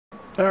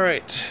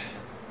Alright. This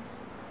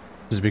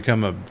has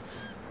become a...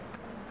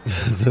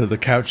 the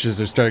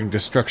couches are starting to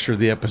structure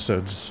the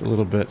episodes a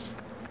little bit.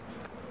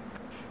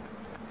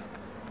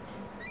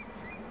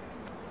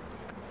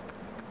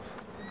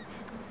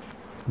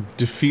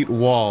 Defeat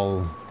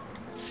wall.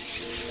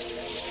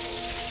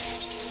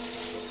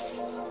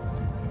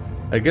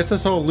 I guess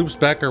this all loops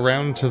back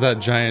around to that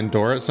giant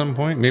door at some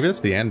point. Maybe that's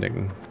the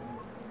ending.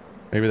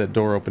 Maybe that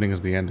door opening is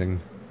the ending.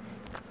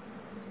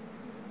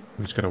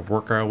 We just gotta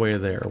work our way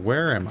there.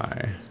 Where am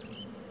I?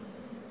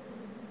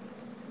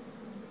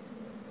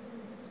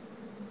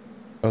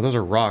 Oh, those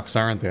are rocks,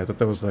 aren't they? I thought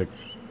that was like...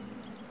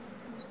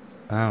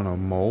 I don't know,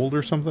 mold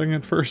or something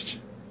at first.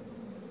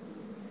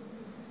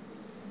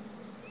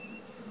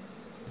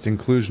 Its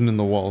inclusion in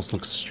the walls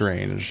looks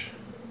strange.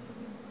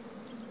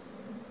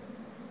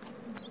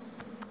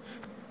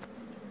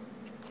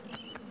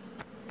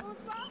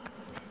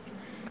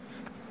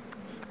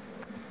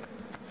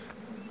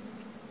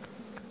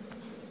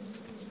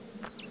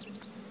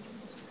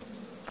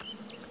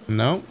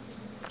 No.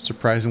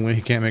 Surprisingly,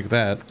 he can't make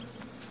that.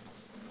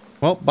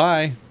 Well,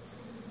 bye.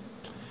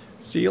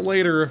 See you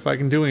later if I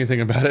can do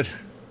anything about it.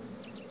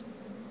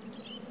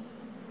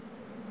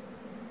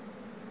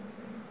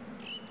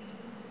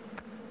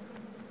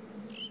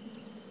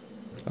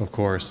 Of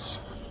course.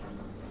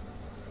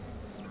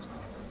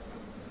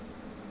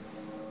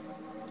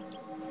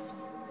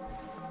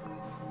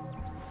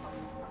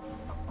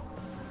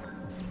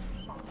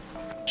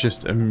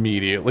 Just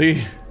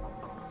immediately.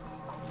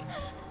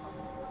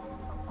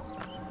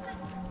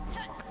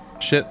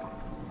 Shit.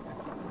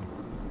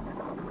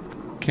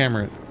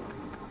 Camera.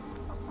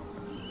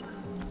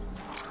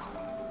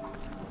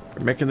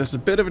 We're making this a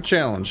bit of a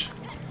challenge.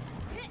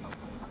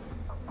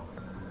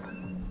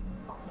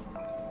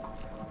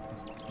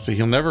 So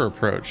he'll never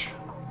approach.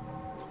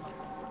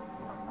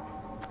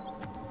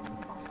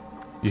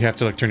 You have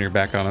to like turn your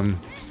back on him.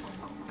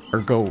 Or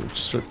go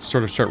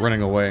sort of start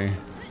running away.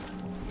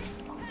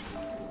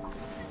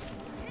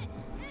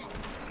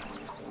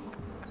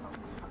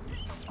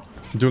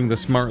 Doing the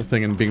smart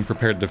thing and being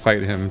prepared to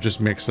fight him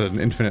just makes an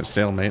infinite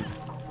stalemate.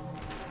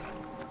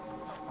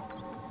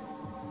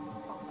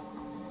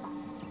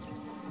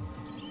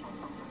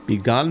 Be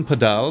gone,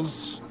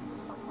 pedals.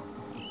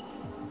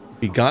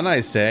 Be gone, I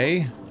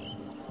say.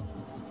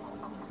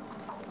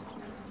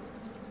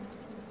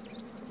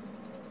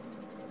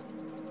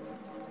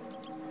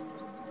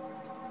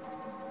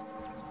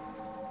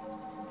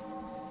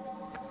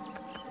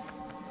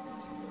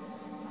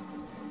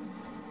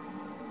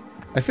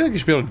 I feel like you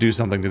should be able to do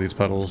something to these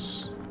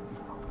puddles.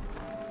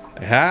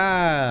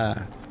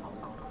 Ah!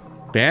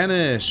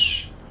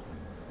 Banish!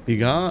 Be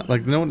gone.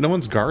 Like, no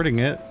one's guarding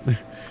it.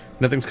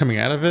 Nothing's coming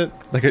out of it.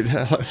 Like,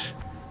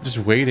 just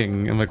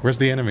waiting. I'm like, where's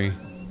the enemy?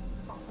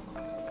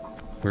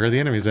 Where are the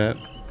enemies at?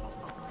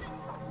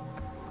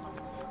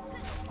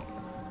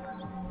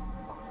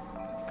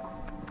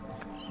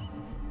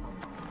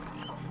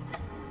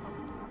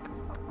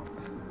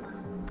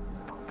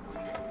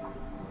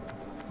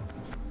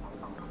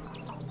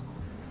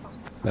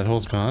 That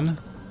hole's gone?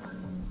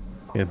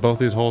 Yeah, both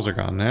these holes are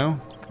gone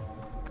now.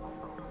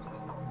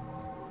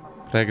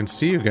 But I can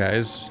see you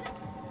guys.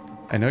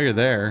 I know you're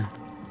there.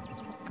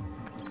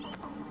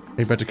 Are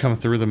you about to come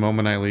through the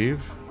moment I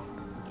leave?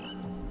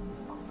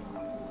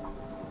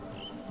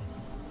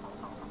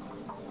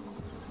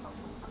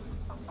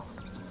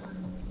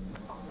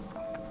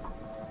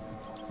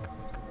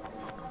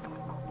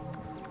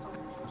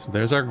 So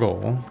there's our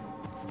goal.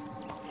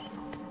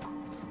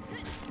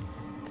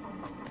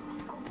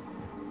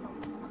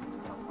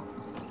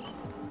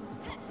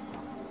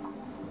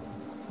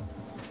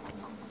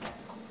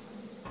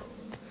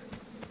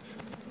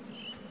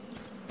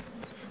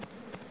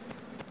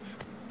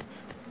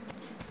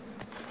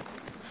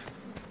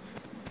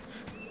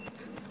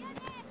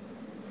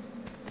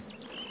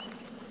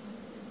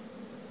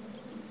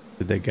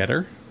 Did they get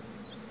her?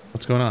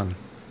 What's going on?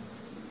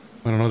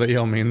 I don't know what that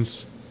yell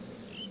means.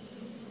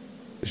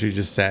 Is she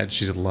just sad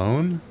she's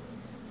alone?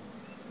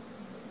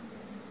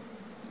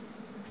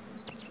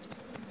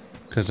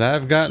 Because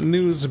I've got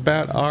news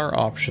about our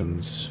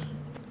options.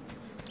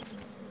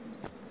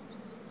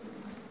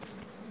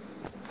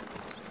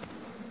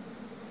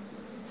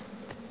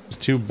 There's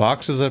 2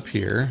 boxes up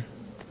here,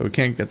 but we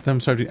can't get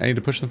them, so I need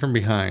to push them from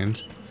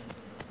behind.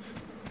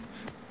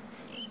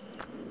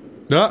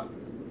 Ah!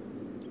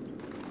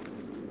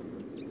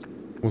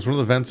 Was one of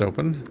the vents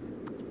open?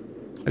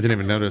 I didn't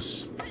even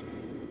notice.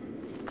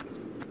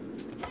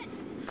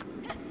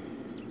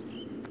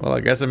 Well, I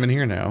guess I'm in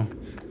here now.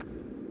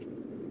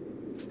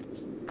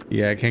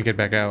 Yeah, I can't get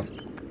back out.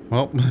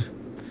 Well,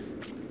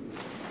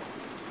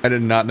 I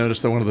did not notice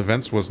that one of the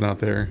vents was not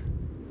there.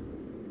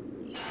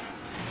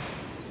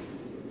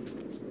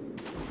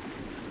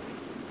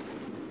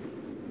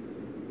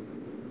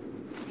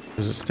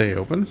 Does it stay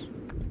open?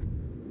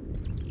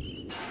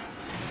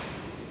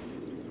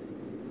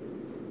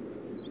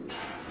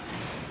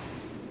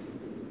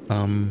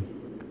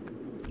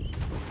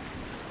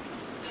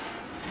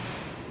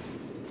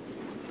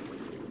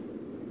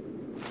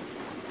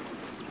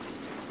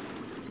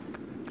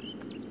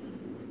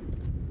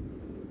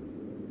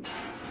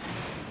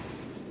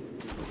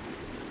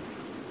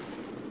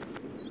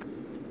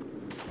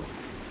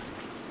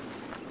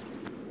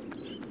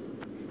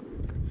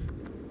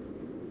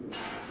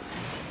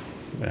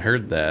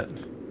 heard that.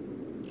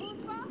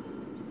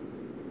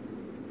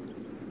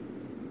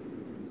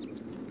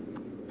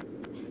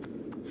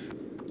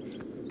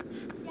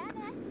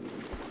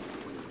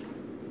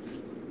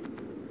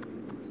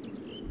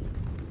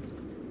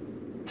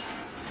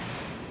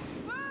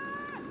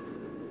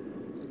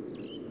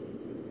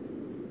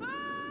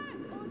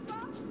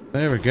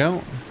 There we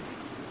go.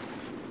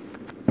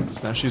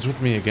 So now she's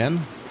with me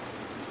again.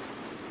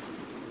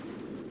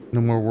 No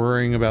more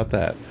worrying about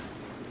that.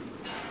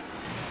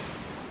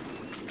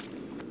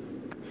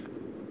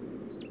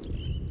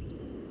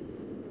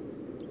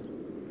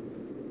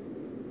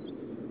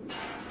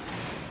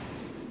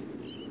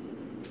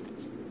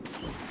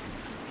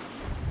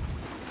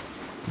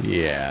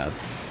 Yeah.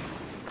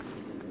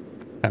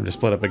 Time to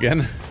split up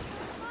again.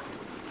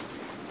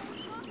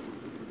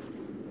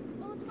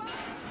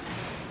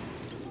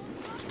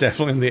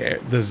 Definitely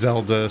the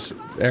Zelda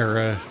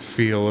era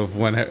feel of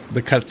when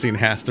the cutscene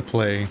has to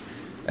play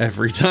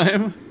every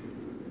time.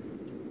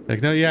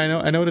 Like, no, yeah,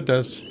 I know what it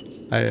does.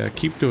 I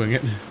keep doing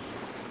it.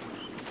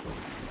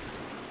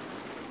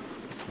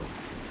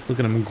 Look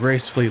at him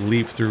gracefully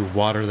leap through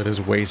water that is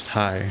waist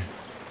high.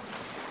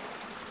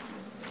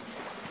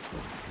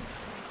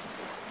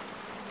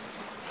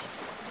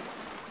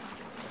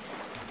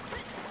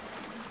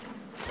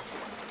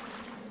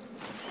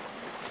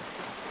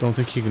 Don't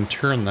think you can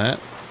turn that.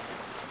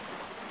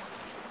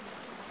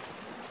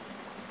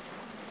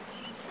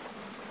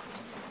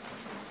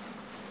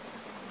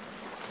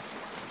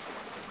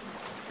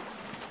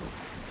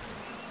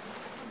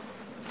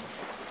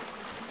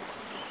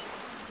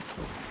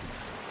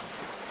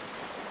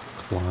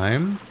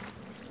 Climb?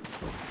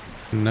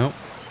 Nope.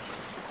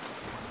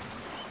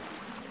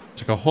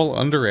 It's like a whole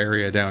under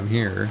area down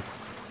here.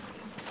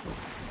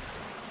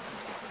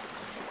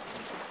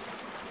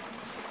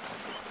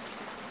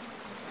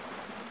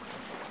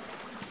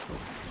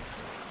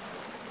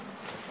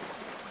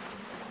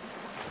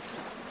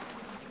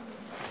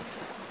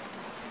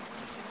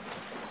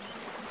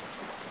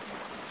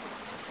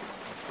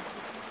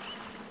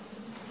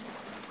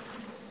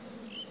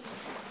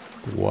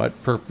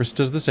 What purpose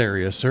does this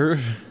area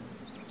serve?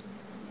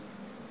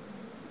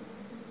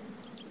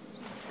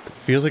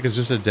 Feels like it's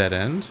just a dead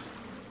end.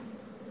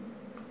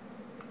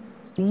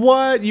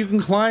 What? You can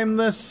climb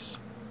this?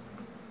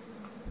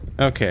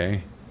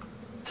 Okay.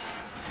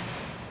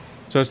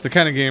 So it's the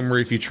kind of game where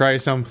if you try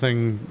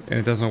something and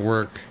it doesn't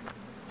work,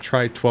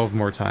 try 12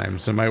 more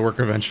times. It might work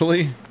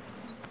eventually.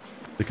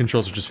 The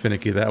controls are just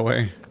finicky that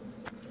way.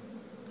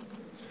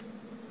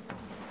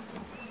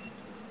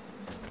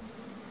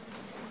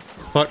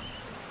 Fuck.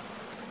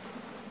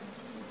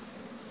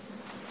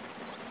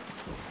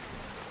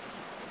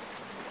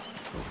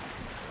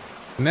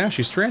 Now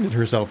she stranded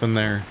herself in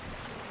there.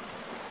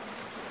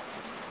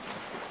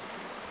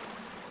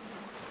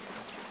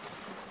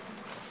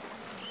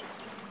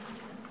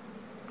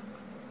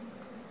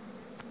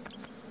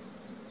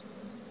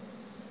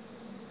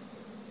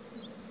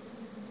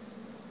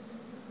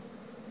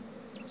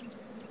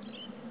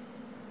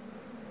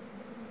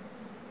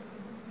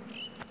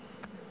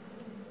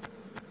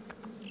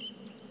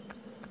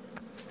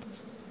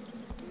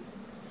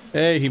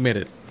 Hey, he made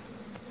it.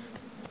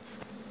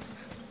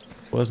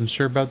 Wasn't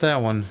sure about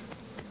that one.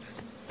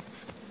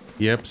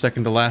 Yep,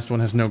 second to last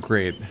one has no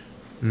grade.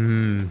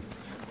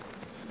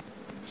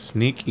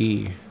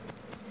 Sneaky.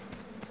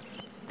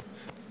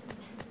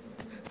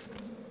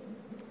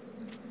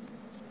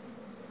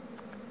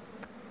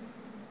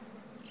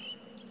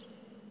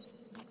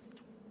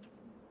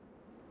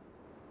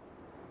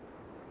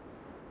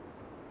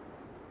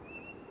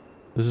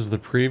 This is the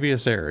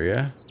previous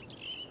area.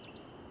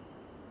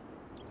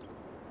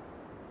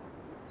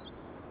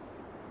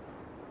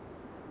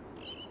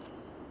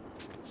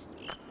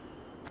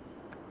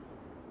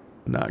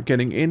 Not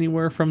getting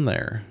anywhere from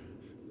there.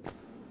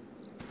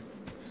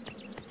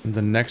 And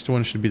the next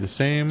one should be the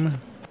same.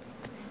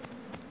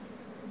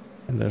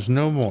 And there's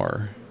no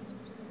more.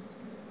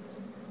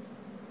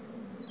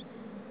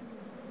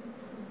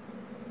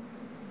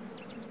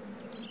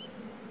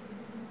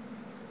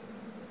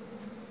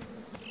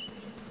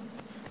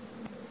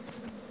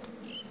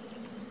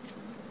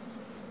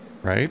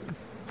 Right?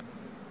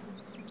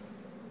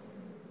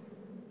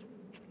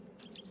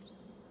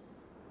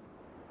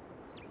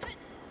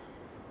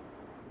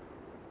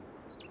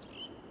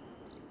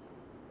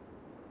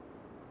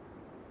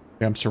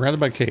 Yeah, I'm surrounded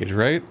by cage,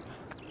 right?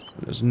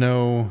 There's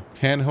no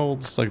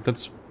handholds, like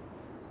that's...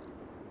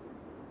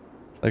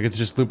 Like it's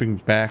just looping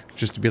back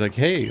just to be like,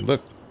 hey,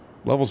 look,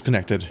 level's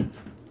connected.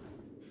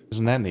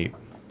 Isn't that neat?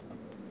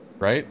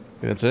 Right?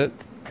 That's it?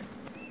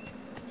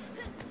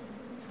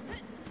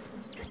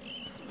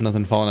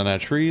 Nothing falling out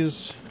of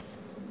trees.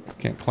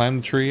 Can't climb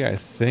the tree, I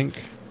think.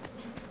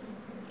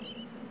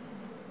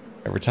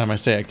 Every time I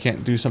say I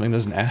can't do something,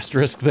 there's an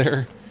asterisk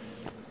there.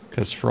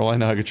 Because for all I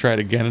know, I could try it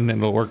again and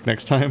it'll work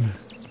next time.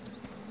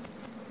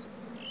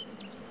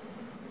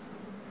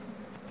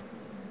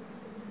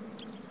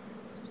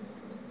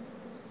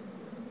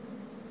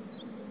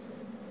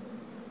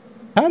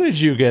 How did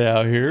you get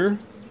out here?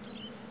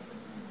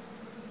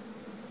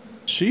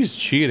 She's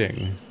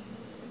cheating.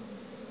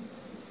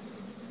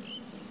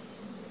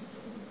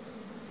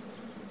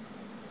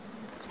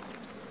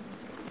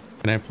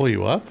 Can I pull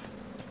you up?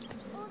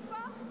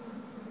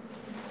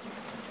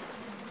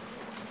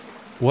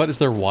 What, is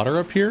there water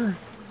up here?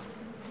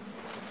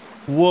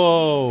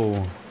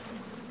 Whoa.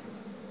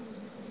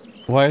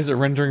 Why is it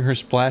rendering her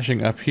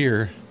splashing up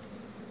here?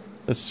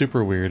 That's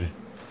super weird.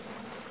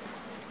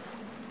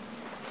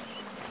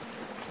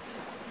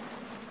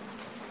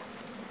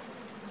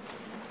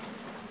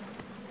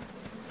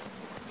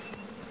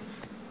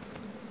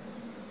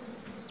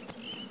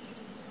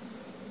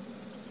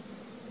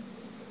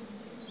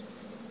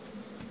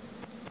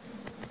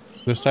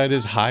 This side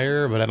is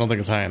higher, but I don't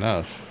think it's high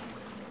enough.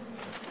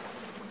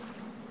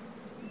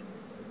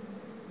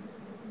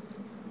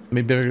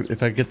 Maybe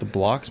if I get the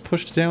blocks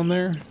pushed down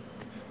there?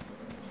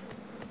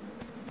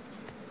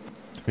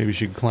 Maybe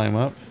she could climb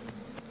up?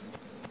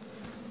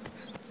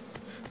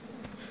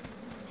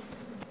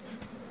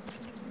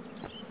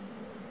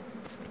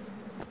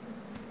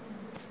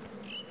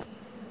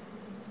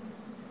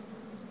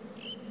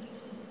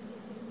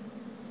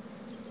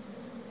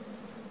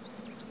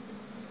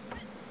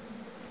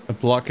 A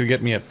block could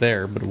get me up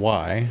there, but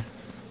why?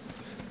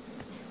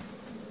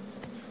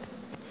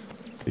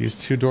 These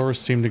two doors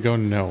seem to go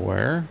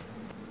nowhere.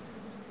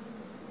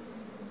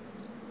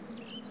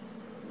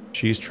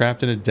 She's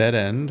trapped in a dead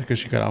end because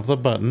she got off the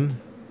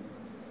button.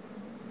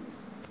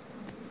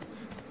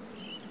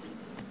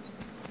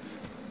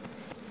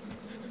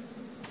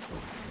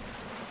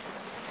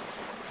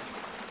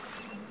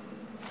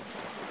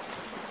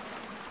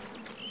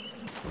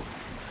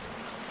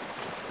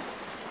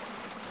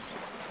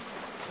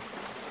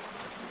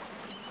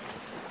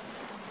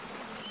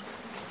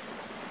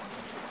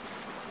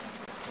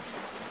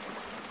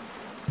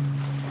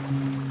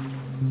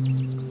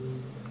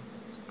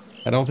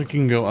 I don't think you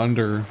can go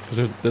under,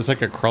 because there's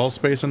like a crawl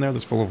space in there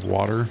that's full of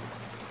water.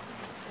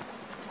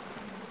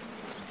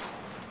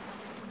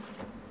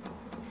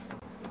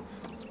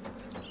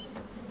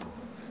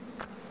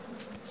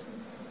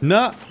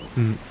 No!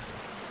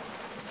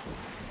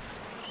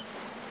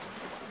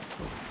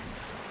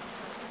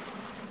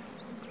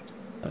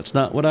 That's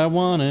not what I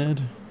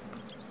wanted.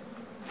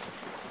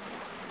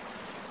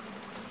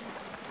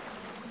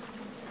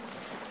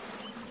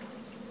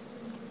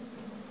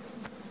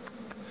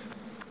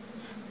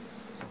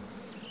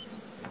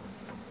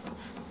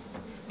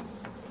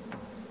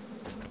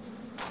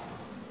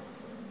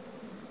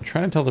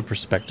 Trying to tell the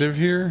perspective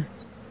here.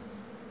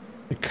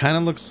 It kind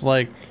of looks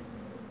like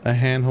a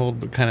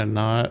handhold, but kind of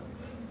not.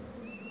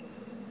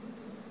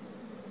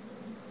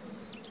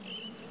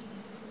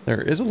 There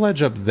is a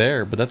ledge up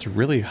there, but that's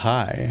really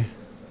high.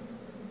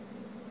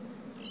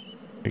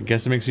 I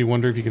guess it makes you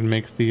wonder if you can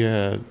make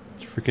the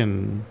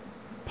freaking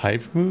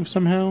pipe move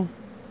somehow.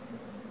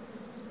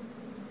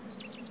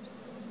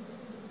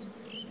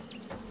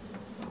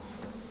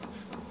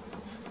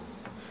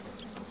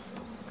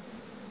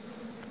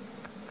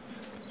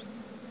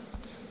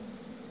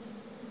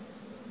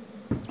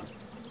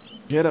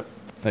 Get up.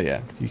 Oh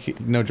yeah,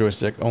 no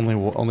joystick,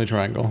 only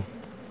triangle.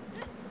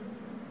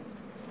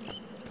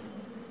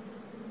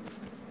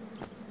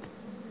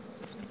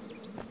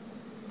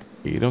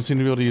 You don't seem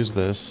to be able to use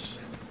this.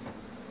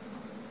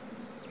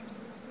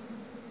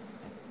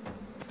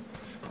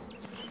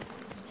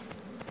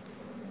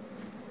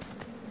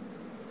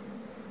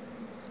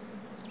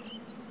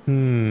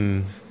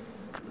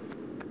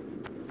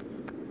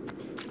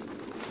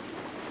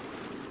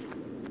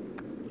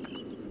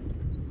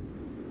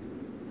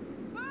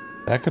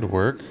 That could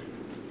work.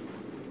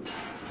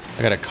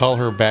 I gotta call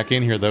her back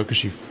in here though, because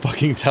she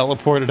fucking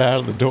teleported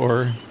out of the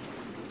door.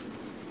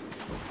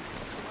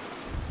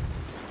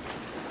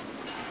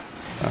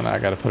 Oh no, I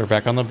gotta put her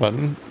back on the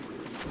button.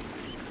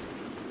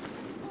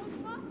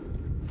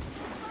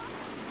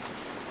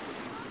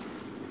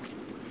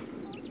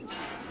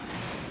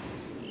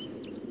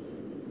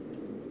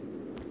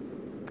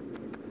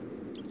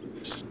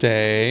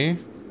 Stay.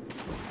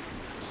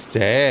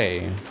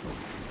 Stay.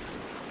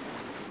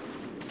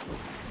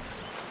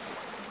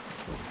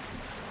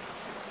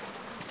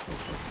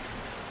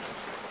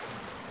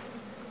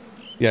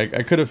 Yeah,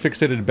 I could have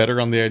fixated better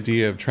on the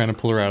idea of trying to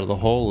pull her out of the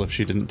hole if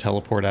she didn't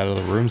teleport out of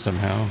the room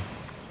somehow.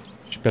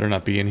 She better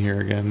not be in here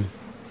again.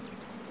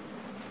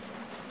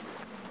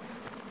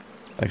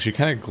 Like, she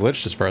kind of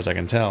glitched as far as I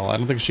can tell. I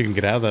don't think she can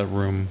get out of that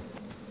room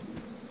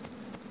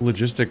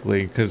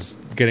logistically, because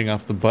getting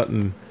off the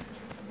button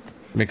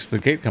makes the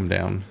gate come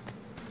down.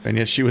 And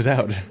yet she was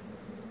out.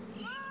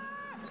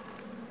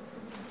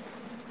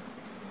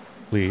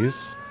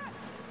 Please.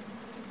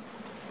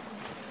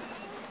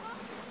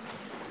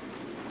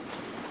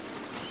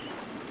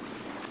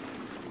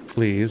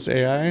 Please,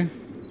 AI.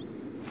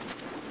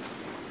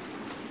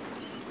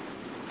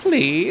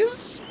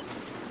 Please.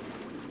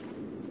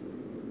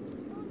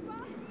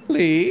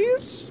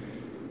 Please.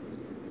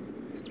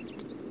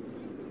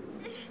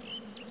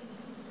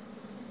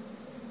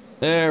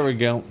 There we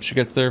go. She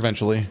gets there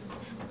eventually.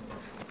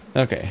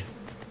 Okay.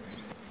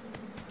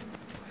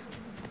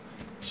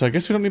 So I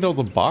guess we don't need all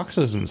the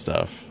boxes and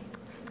stuff.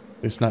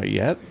 It's not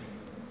yet.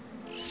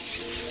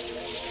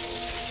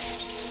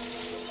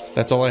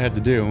 That's all I had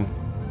to do.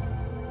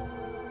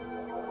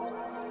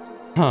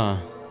 Huh.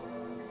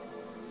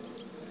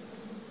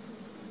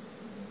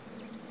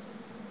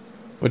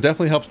 What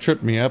definitely helps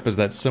trip me up is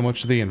that so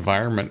much of the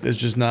environment is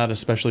just not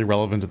especially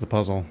relevant to the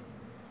puzzle.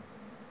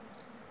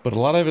 But a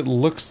lot of it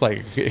looks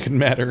like it can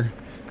matter.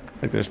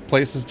 Like there's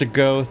places to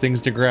go,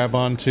 things to grab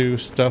onto,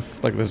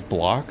 stuff like there's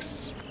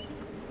blocks.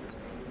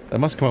 That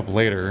must come up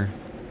later.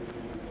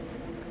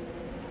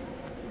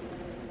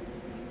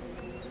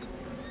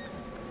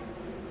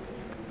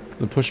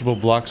 The pushable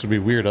blocks would be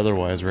weird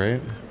otherwise,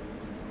 right?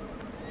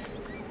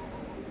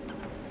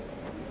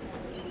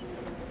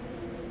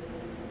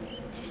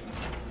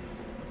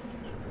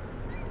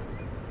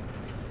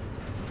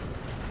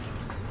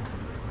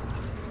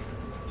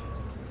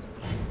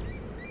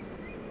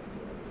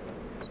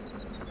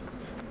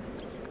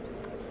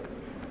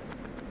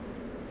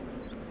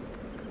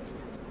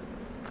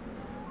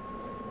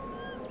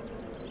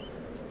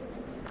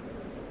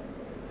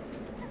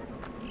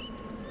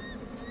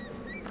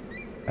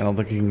 I don't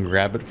think you can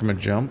grab it from a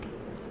jump.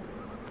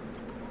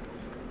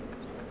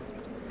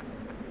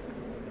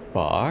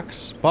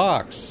 Box?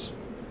 Box!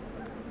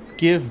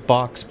 Give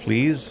box,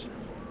 please.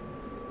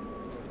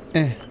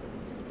 Eh.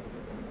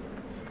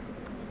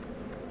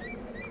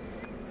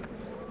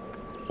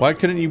 Why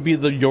couldn't you be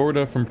the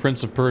Yorda from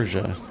Prince of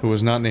Persia, who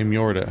was not named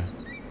Yorda?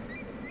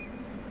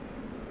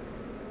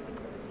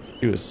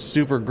 He was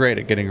super great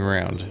at getting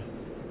around.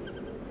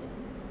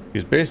 He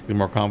was basically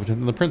more competent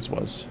than the prince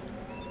was.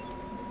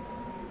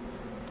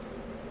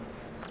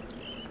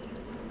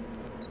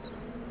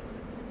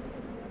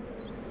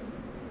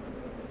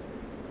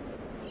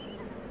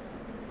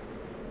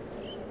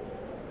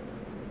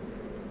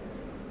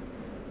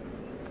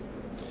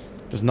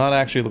 Does not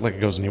actually look like it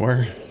goes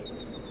anywhere.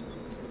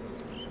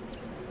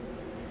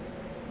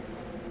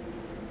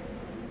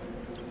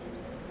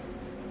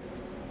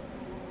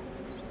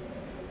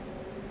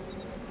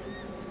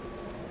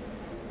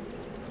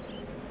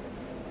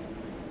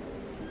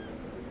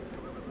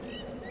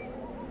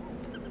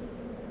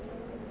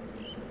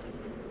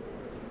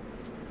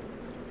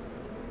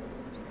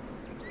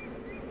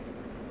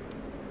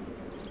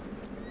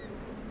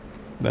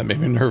 That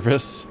made me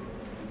nervous.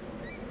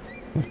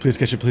 Please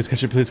catch it, please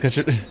catch it, please catch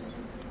it.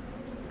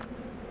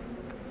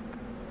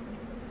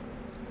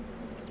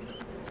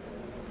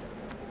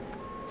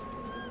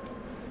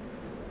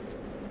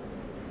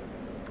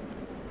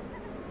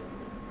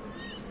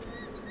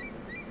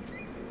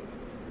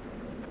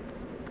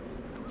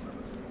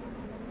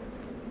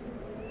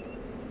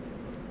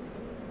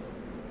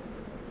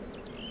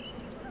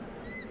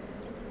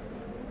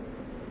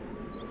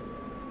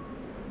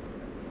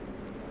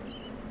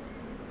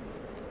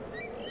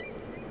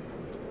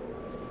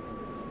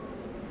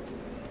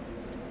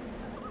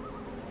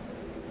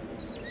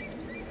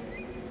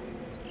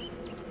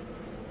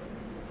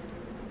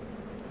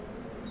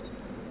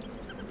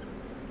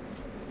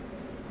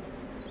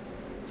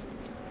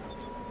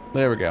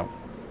 There we go.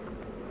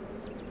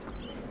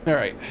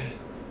 Alright.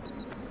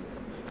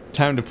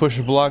 Time to push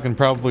a block and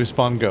probably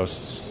spawn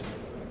ghosts.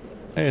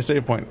 Hey, a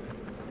save point.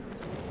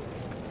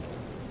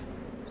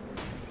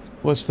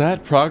 What's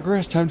that?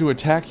 Progress? Time to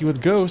attack you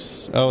with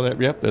ghosts. Oh,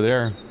 yep, they're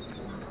there.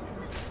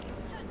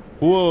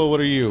 Whoa, what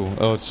are you?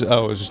 Oh, it's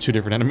just two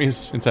different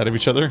enemies inside of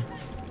each other.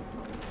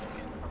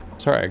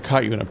 Sorry, I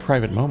caught you in a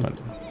private moment.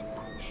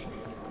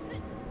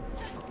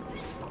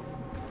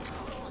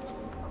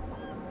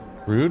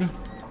 Rude?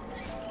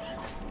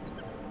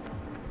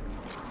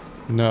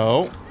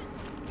 No.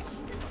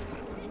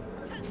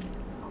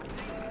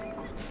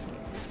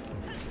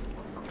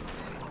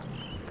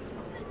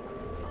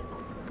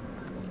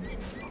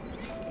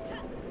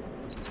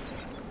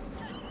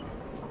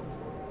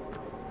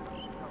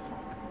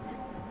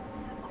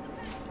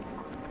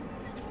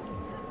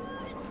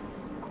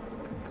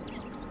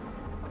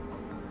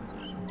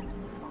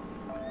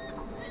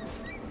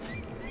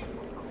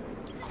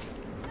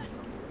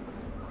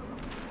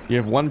 You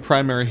have one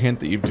primary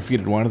hint that you've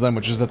defeated one of them,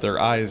 which is that their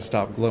eyes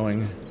stop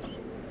glowing.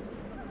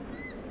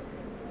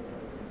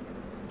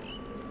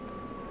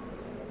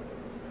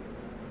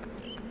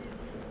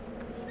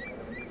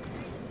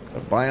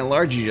 But by and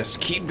large, you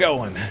just keep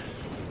going.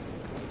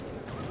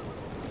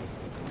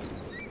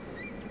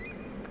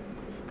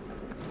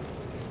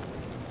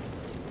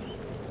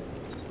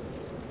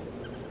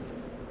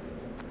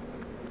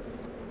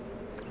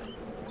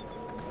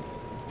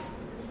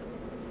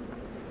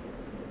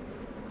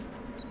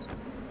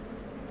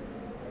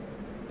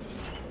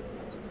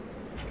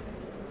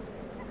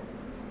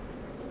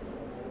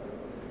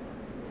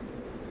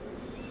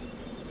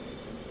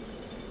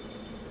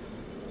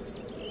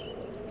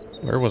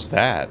 Where was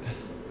that?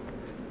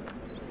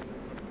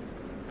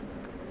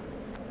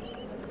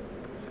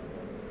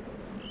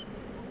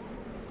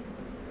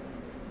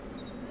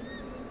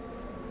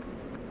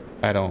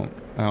 I don't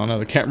know.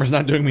 The camera's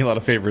not doing me a lot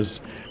of favors.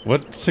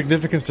 What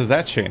significance does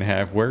that chain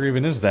have? Where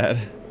even is that?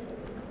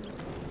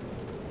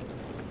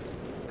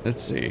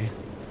 Let's see.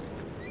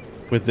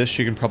 With this,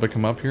 she can probably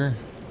come up here.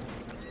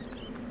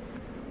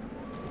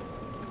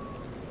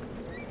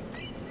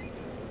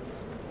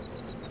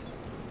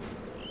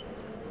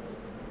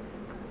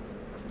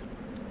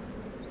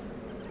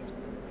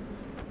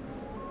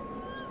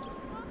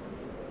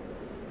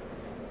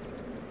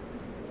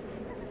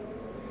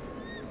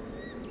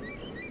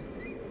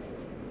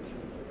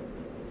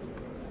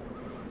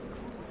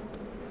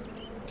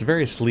 It's a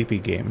very sleepy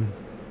game.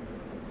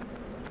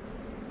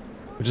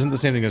 Which isn't the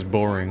same thing as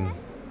boring.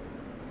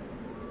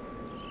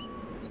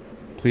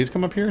 Please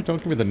come up here? Don't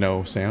give me the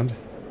no sound.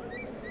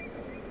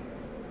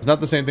 It's not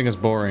the same thing as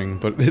boring,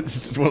 but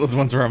it's one of those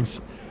ones where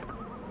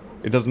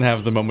it doesn't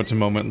have the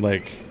moment-to-moment,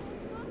 like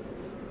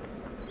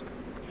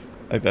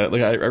that.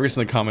 Like, I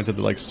recently commented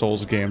that, like,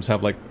 Souls games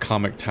have, like,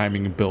 comic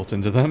timing built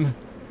into them.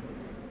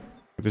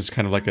 There's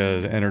kind of like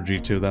an energy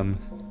to them.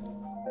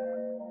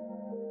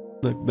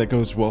 That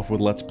goes well with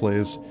Let's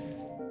Plays.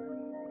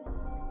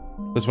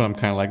 This one I'm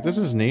kind of like, this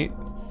is neat,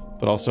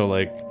 but also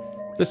like,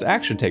 this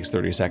action takes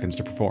 30 seconds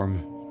to perform.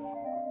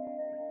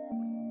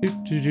 Do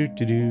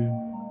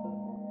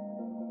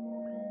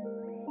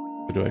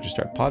I just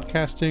start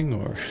podcasting,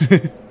 or...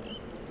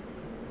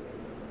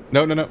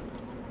 No, no, no.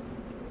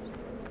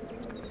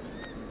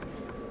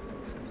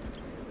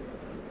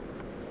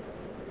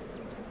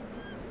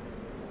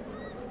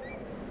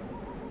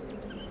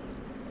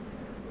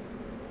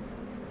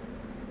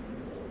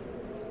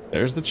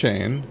 There's the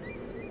chain.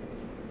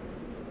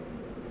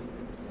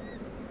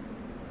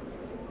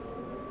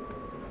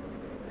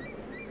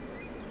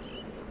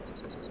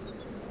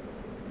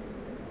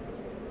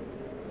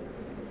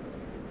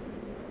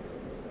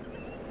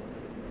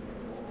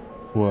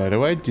 What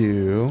do I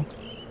do?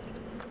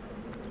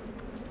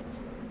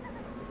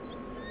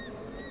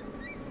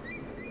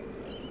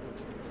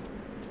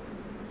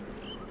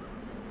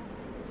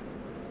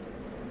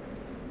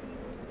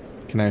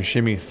 Can I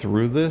shimmy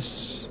through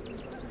this?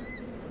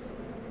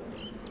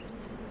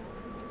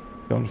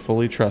 Don't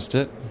fully trust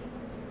it.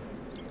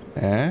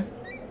 Eh?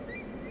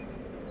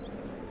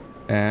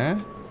 Eh?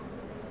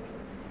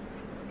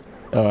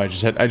 Oh, I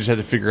just had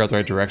to figure out the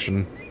right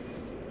direction.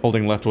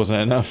 Holding left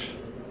wasn't enough.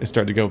 It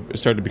started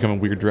to become in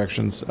weird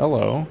directions.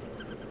 Hello.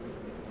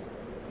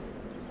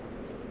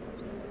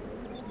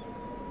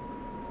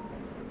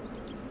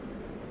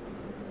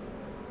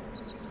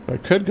 I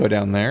could go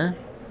down there.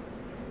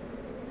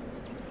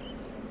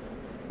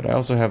 But I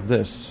also have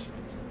this.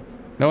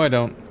 No, I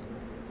don't.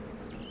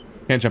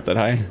 Can't jump that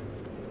high.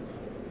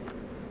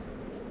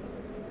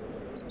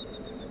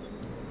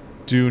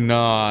 Do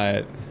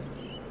not.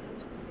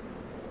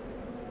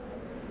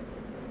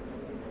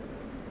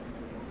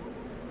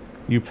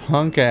 You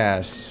punk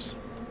ass.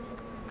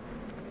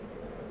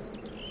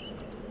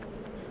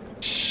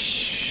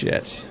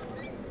 Shit.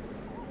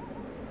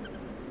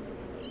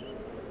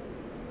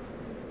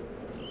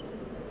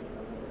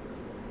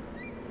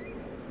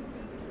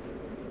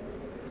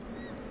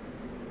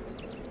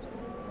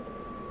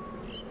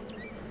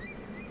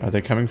 Are they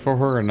coming for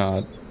her or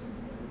not?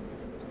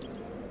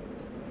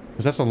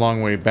 Because that's a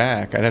long way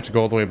back. I'd have to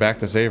go all the way back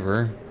to save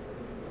her.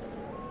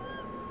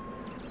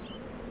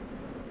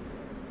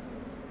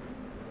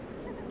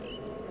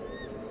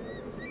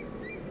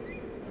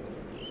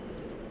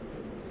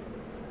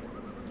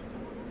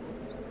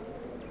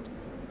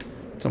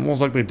 It's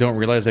almost like they don't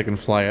realize they can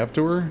fly up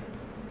to her.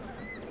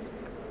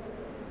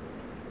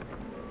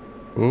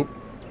 Oop.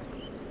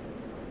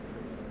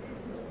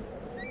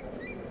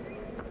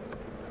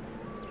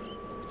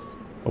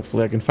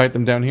 Hopefully I can fight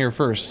them down here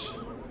first.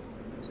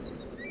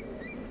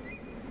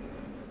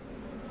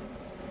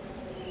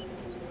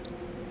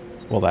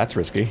 Well, that's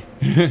risky.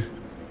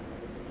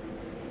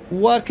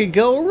 What could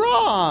go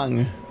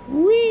wrong?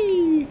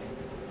 Whee!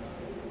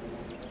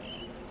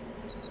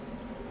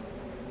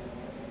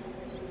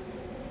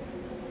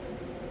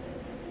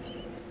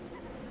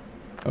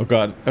 Oh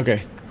god,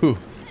 okay. Whew.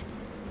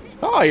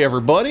 Hi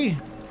everybody!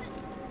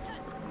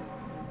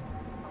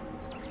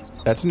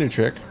 That's a new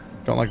trick.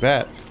 Don't like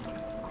that.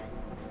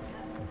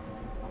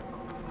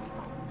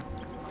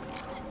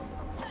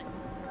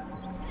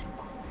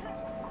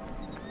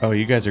 Oh,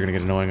 you guys are gonna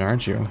get annoying,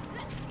 aren't you?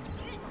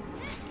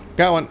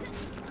 Got one!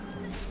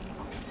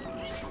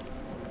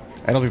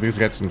 I don't think these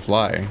guys can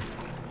fly.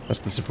 That's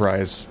the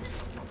surprise.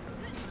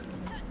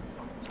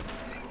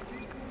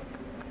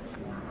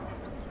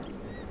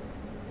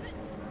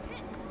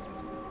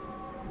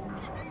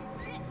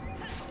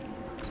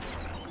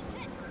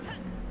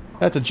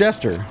 That's a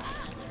jester.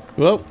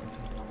 Whoa.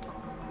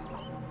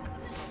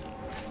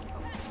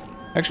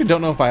 I actually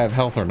don't know if I have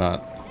health or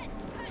not.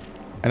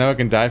 I know I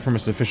can die from a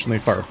sufficiently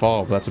far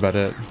fall, but that's about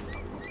it.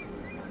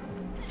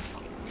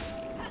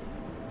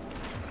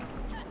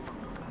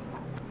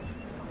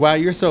 Wow,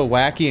 you're so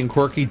wacky and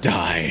quirky.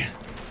 Die.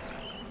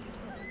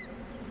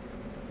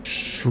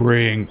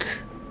 Shrink.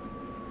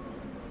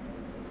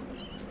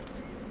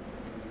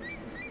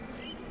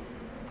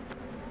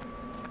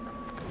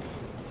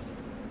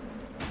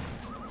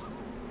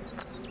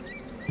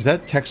 Is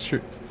that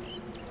texture?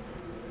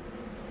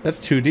 That's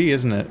 2D,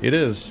 isn't it? It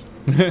is.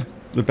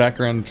 The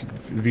background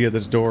via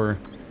this door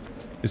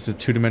is a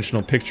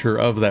two-dimensional picture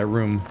of that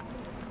room.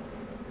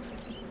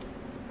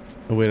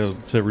 A way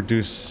to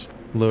reduce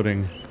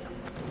loading.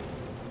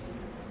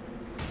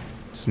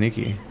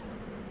 Sneaky.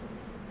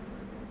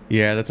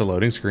 Yeah, that's a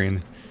loading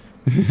screen.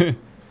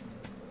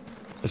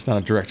 That's not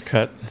a direct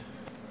cut.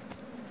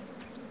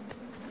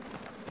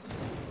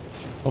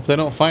 Hope they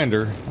don't find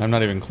her. I'm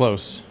not even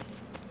close.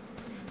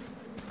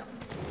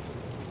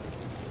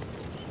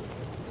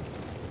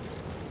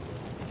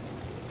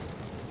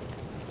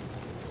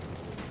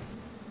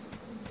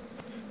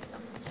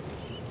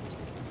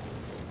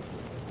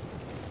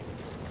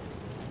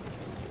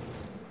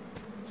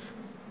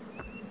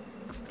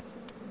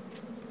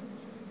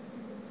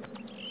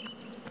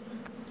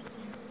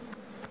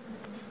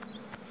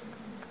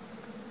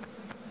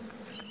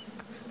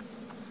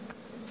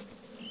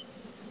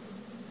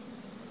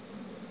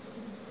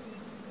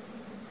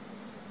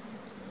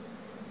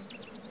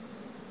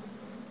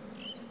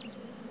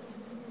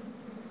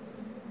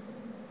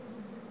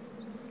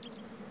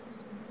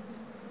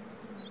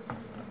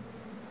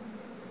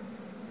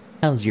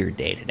 How's your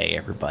day today,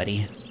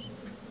 everybody?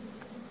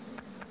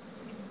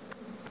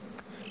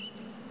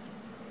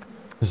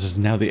 This is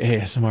now the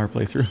ASMR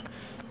playthrough.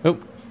 Oh,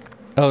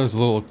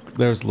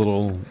 there's a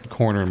little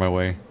corner in my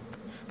way.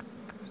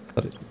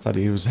 Thought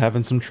he was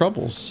having some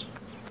troubles.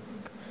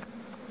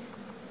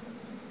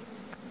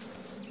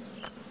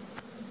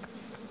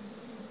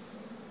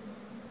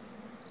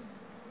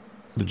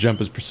 The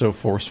jump is so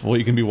forceful.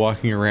 You can be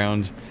walking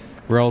around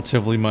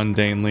relatively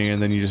mundanely, and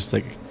then you just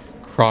like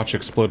crotch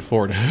explode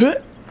forward.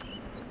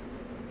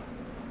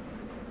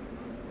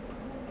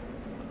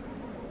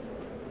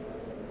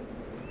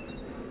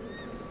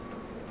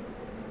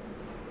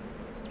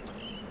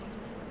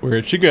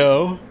 Where'd she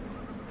go?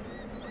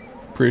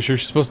 Pretty sure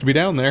she's supposed to be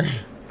down there.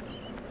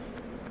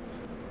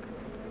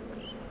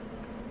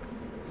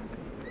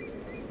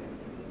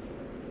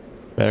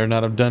 Better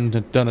not have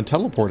done a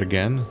teleport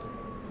again.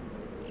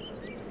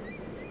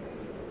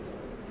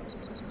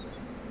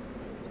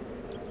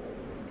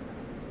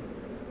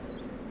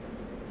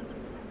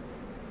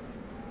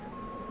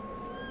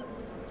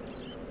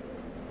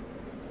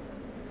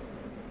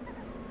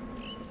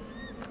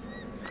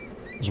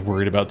 I was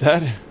worried about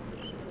that.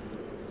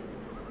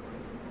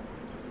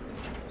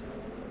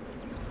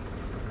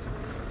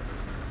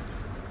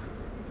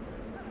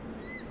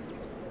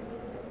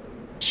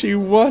 She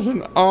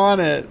wasn't on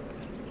it.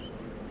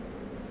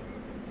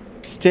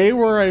 Stay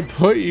where I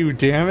put you,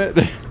 damn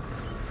it.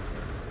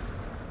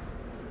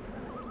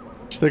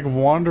 She like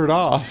wandered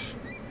off.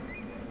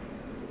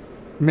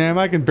 Ma'am,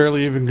 I can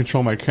barely even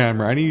control my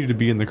camera. I need you to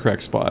be in the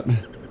correct spot.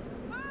 Can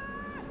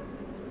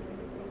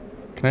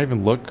I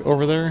even look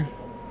over there?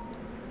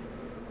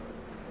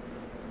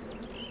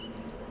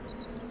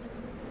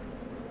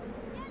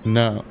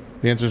 No.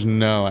 The answer is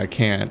no, I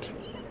can't.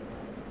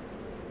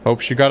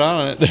 Hope she got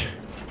on it.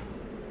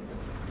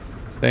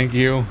 Thank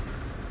you.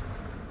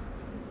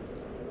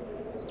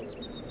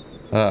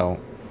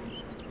 Uh-oh.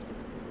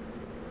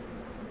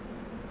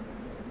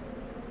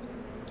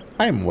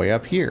 I'm way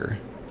up here.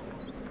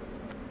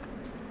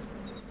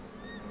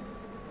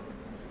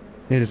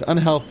 It is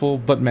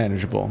unhealthful, but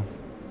manageable.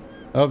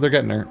 Oh, they're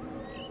getting her.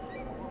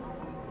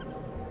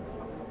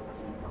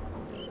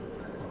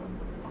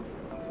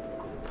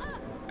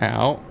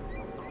 Ow.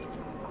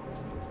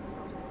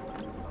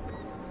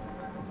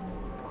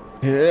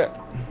 Yeah.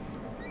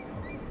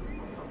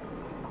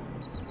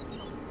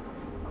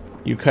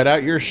 You cut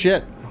out your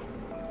shit.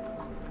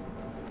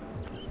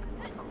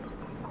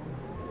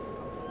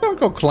 Don't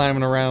go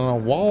climbing around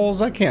on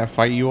walls. I can't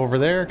fight you over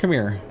there. Come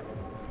here.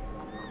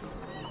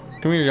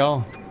 Come here,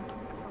 y'all.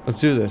 Let's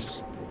do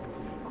this.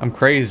 I'm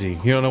crazy.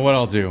 You don't know what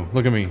I'll do.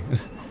 Look at me.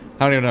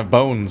 I don't even have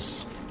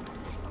bones.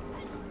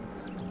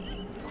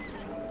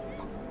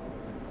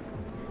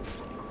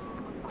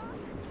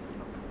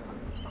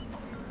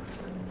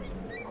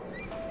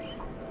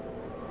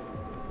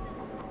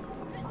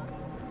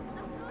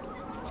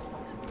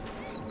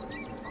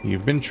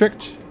 You've been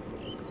tricked.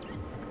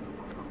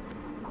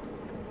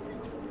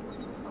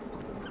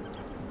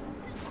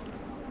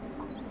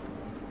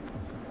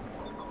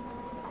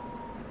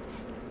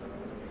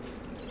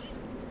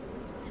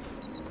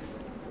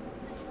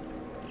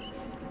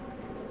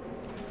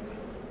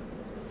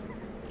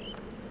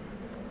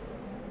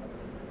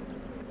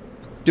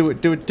 Do it,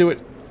 do it, do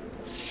it.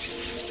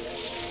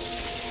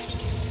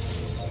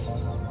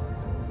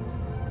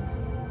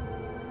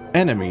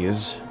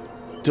 Enemies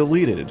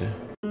deleted.